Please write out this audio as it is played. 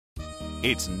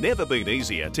It's never been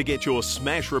easier to get your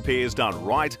smash repairs done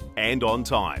right and on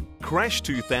time. Crash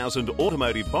 2000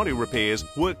 Automotive Body Repairs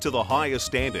work to the highest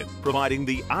standard, providing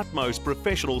the utmost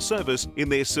professional service in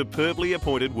their superbly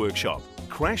appointed workshop.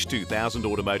 Crash 2000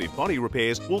 Automotive Body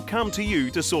Repairs will come to you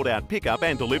to sort out pickup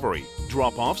and delivery,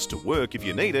 drop-offs to work if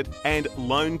you need it, and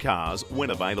loan cars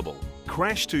when available.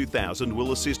 Crash 2000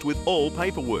 will assist with all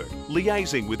paperwork,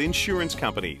 liaising with insurance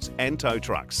companies and tow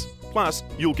trucks. Plus,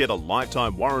 you'll get a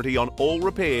lifetime warranty on all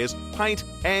repairs, paint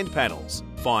and panels.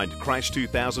 Find Crash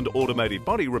 2000 Automotive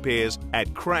Body Repairs at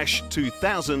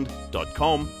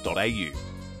crash2000.com.au.